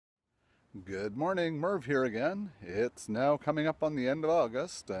Good morning, Merv here again. It's now coming up on the end of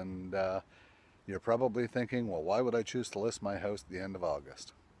August, and you're probably thinking, well, why would I choose to list my house at the end of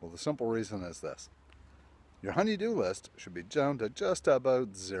August? Well, the simple reason is this. Your honey-do list should be down to just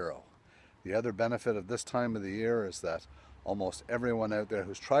about zero. The other benefit of this time of the year is that almost everyone out there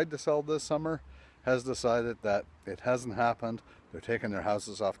who's tried to sell this summer has decided that it hasn't happened. They're taking their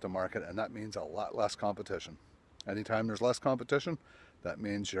houses off the market, and that means a lot less competition. Anytime there's less competition, that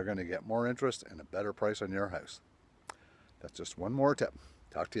means you're going to get more interest and a better price on your house. That's just one more tip.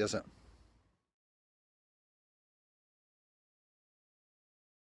 Talk to you soon.